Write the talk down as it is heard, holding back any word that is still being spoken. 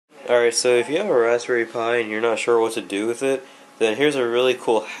Alright, so if you have a Raspberry Pi and you're not sure what to do with it, then here's a really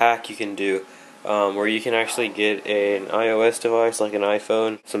cool hack you can do, where you can actually get an iOS device like an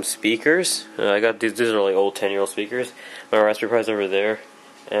iPhone, some speakers. I got these are like old 10-year-old speakers. My Raspberry Pi's over there,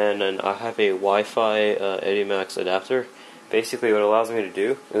 and then I have a Wi-Fi EdiMax adapter. Basically, what it allows me to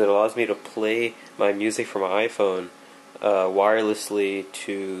do is it allows me to play my music from my iPhone wirelessly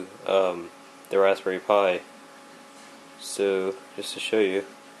to the Raspberry Pi. So, just to show you,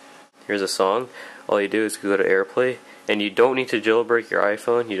 here's a song. All you do is go to Airplay, and you don't need to jailbreak your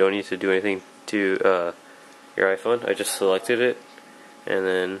iPhone. You don't need to do anything to your iPhone. I just selected it, and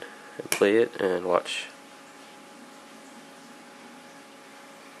then I play it, and watch.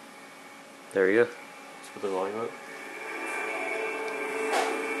 There you go. Let's put the volume up.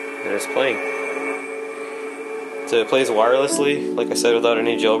 And it's playing. So it plays wirelessly, like I said, without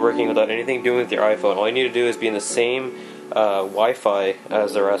any jailbreaking, without anything doing with your iPhone. All you need to do is be in the same Wi-Fi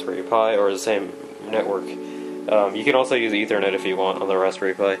as the Raspberry Pi, or the same network. You can also use Ethernet if you want on the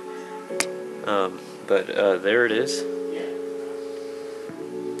Raspberry Pi. But there it is.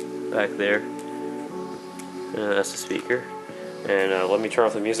 Back there. That's the speaker. And let me turn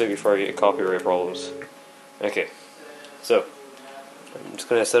off the music before I get copyright problems. Okay, so I'm just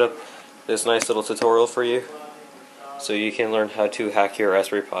going to set up this nice little tutorial for you, so you can learn how to hack your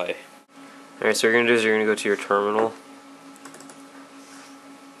Raspberry Pi. Alright, so what you're going to do is you're going to go to your terminal.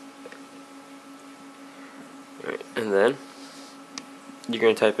 Alright, and then you're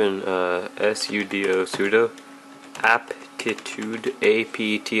going to type in sudo aptitude,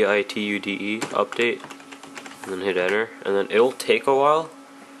 aptitude, update, and then hit enter, and then it'll take a while,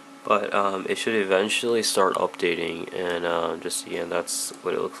 but it should eventually start updating, and just again, that's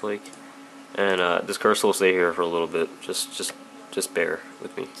what it looks like. And this cursor will stay here for a little bit. Just bear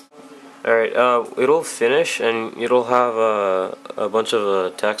with me. Alright, it'll finish, and it'll have a bunch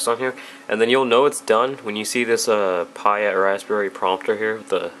of text on here, and then you'll know it's done when you see this Pi at Raspberry prompter here with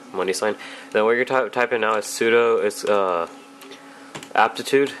the money sign. Then what you're typing now is sudo, it's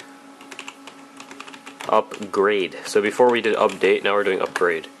aptitude upgrade. So before we did update, now we're doing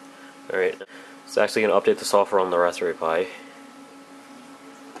upgrade. Alright, it's actually going to update the software on the Raspberry Pi.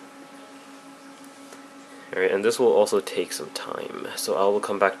 Alright, and this will also take some time, so I will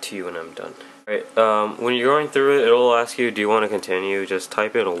come back to you when I'm done. Alright, when you're going through it, it'll ask you, do you want to continue? Just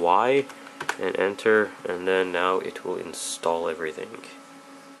type in a Y and enter, and then now it will install everything.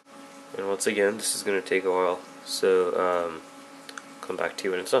 And once again, this is going to take a while, so come back to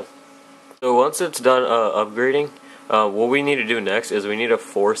you when it's done. So once it's done upgrading, what we need to do next is we need to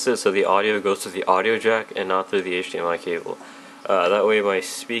force it so the audio goes to the audio jack and not through the HDMI cable. That way my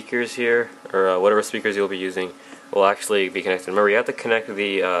speakers here, or whatever speakers you'll be using, will actually be connected. Remember, you have to connect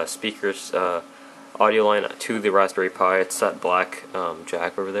the speakers audio line to the Raspberry Pi. It's that black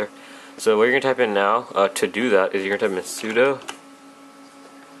jack over there. So what you're going to type in now to do that is you're going to type in sudo,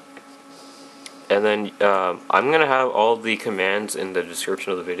 and then I'm going to have all the commands in the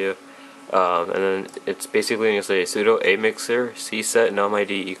description of the video. And then it's basically going to say sudo amixer cset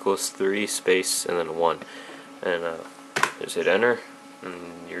numid equals 3 space and then 1, and just hit enter and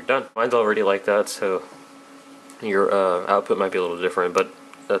you're done. Mine's already like that, so your output might be a little different, but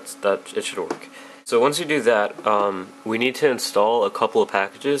it should work. So once you do that, we need to install a couple of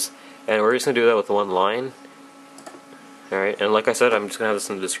packages, and we're just going to do that with one line. Alright, and like I said, I'm just going to have this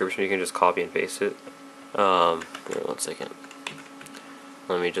in the description. You can just copy and paste it. Here, 1 second.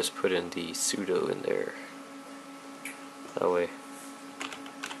 Let me just put in the sudo in there. That way.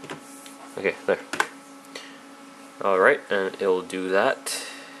 Okay, there. Alright, and it'll do that.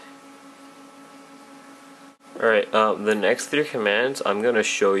 Alright, the next 3 commands, I'm going to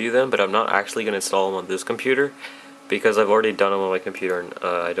show you them, but I'm not actually going to install them on this computer, because I've already done them on my computer, and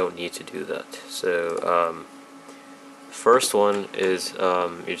I don't need to do that. So, first one is,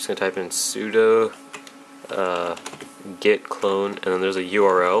 you're just going to type in sudo git clone, and then there's a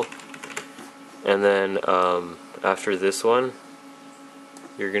URL, and then after this one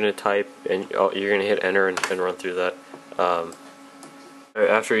you're gonna type, and you're gonna hit enter and run through that.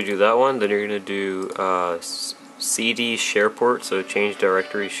 After you do that one, then you're gonna do cd shairport, so change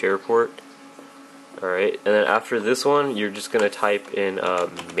directory shairport. Alright, and then after this one you're just gonna type in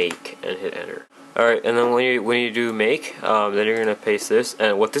make and hit enter. Alright, and then when you do make, then you're going to paste this,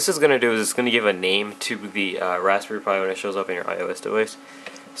 and what this is going to do is it's going to give a name to the Raspberry Pi when it shows up in your iOS device.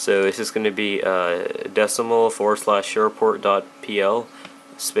 So this is going to be decimal/shairport.pl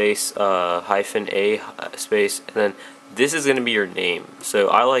space -a space, and then this is going to be your name. So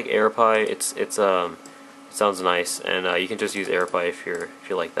I like AirPi. It sounds nice, and you can just use AirPi if you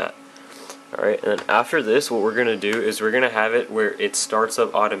like that. Alright, and then after this, what we're going to do is we're going to have it where it starts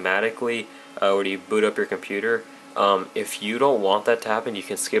up automatically when you boot up your computer. If you don't want that to happen, you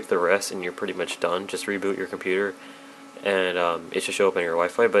can skip the rest and you're pretty much done. Just reboot your computer and it should show up on your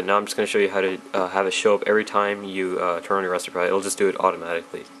Wi-Fi. But now I'm just going to show you how to have it show up every time you turn on your Raspberry Pi. It'll just do it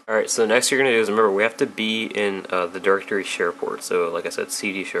automatically. Alright, so next you're going to do is, remember, we have to be in the directory shairport. So like I said,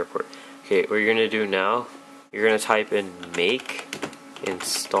 cd shairport. Okay, what you're going to do now, you're going to type in make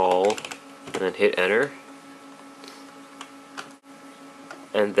install and then hit enter.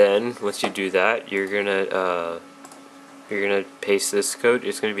 And then once you do that, you're gonna paste this code.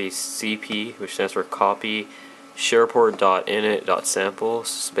 It's gonna be cp, which stands for copy shairport.init.sample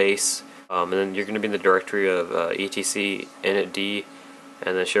space, and then you're gonna be in the directory of etc init.d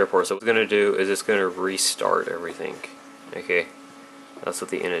and then shairport. So what it's gonna do is it's gonna restart everything. Okay, that's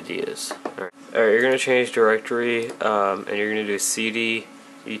what the init.d is. Alright, you're gonna change directory, and you're gonna do cd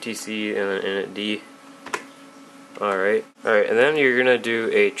etc and then init.d. Alright, and then you're gonna do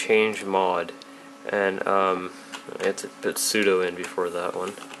a change mod, and I have to put sudo in before that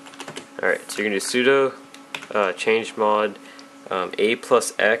one. Alright, so you're gonna do sudo change mod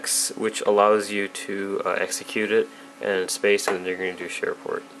a+x, which allows you to execute it, and space, and then you're gonna do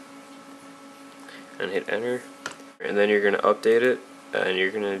shairport and hit enter. And then you're gonna update it, and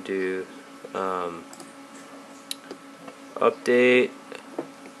you're gonna do update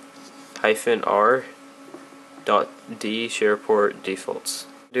 -r.d shairport defaults.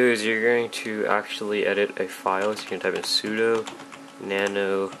 What you do is you're going to actually edit a file, so you can type in sudo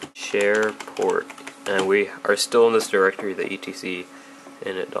nano shairport, and we are still in this directory, the etc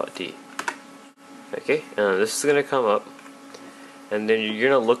init.d. Okay, and this is going to come up, and then you're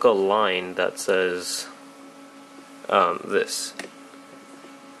going to look a line that says this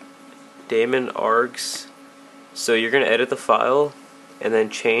daemon args. So you're going to edit the file and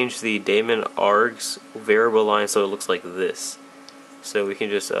then change the daemon args variable line so it looks like this. So we can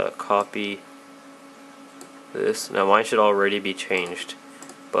just copy this. Now mine should already be changed,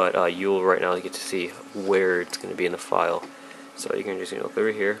 but you'll right now get to see where it's going to be in the file. So you can just look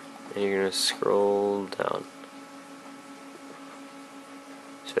over here and you're going to scroll down.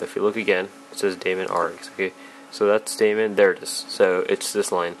 So if you look again, it says daemon args. Okay, so that's daemon. There it is. So it's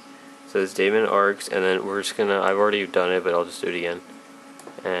this line. So it's daemon args, and then we're just gonna. I've already done it, but I'll just do it again.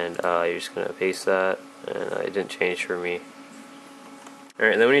 And you're just gonna paste that, and it didn't change for me.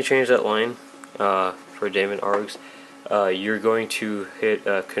 Alright, and then when you change that line for daemon args, you're going to hit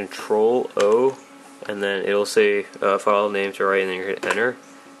Control O, and then it'll say file name to write, and then you're gonna hit enter,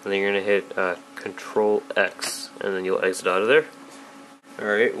 and then you're gonna hit Control X, and then you'll exit out of there.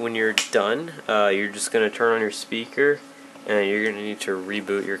 Alright, when you're done, you're just gonna turn on your speaker, and you're gonna need to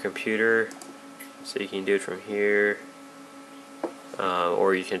reboot your computer. So you can do it from here.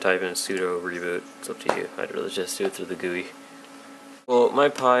 Or you can type in sudo reboot. It's up to you. I'd rather just do it through the GUI. Well, my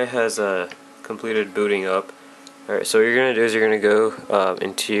Pi has completed booting up. Alright, so what you're going to do is you're going to go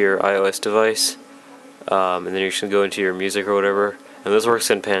into your iOS device, and then you're just going to go into your music or whatever. And this works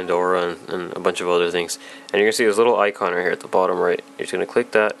in Pandora and a bunch of other things. And you're going to see this little icon right here at the bottom right. You're just going to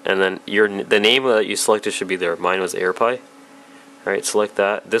click that, and then the name that you selected should be there. Mine was AirPi. Alright, select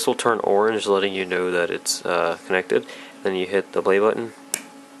that. This will turn orange, letting you know that it's connected. Then you hit the play button,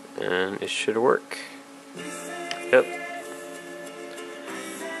 and it should work. Yep.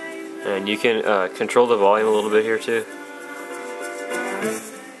 And you can control the volume a little bit here too.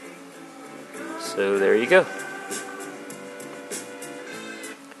 So there you go.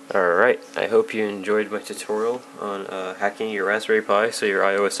 Alright, I hope you enjoyed my tutorial on hacking your Raspberry Pi so your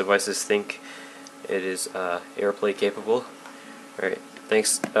iOS devices think it is AirPlay capable. Alright,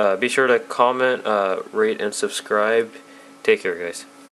 thanks. Be sure to comment, rate, and subscribe. Take care, guys.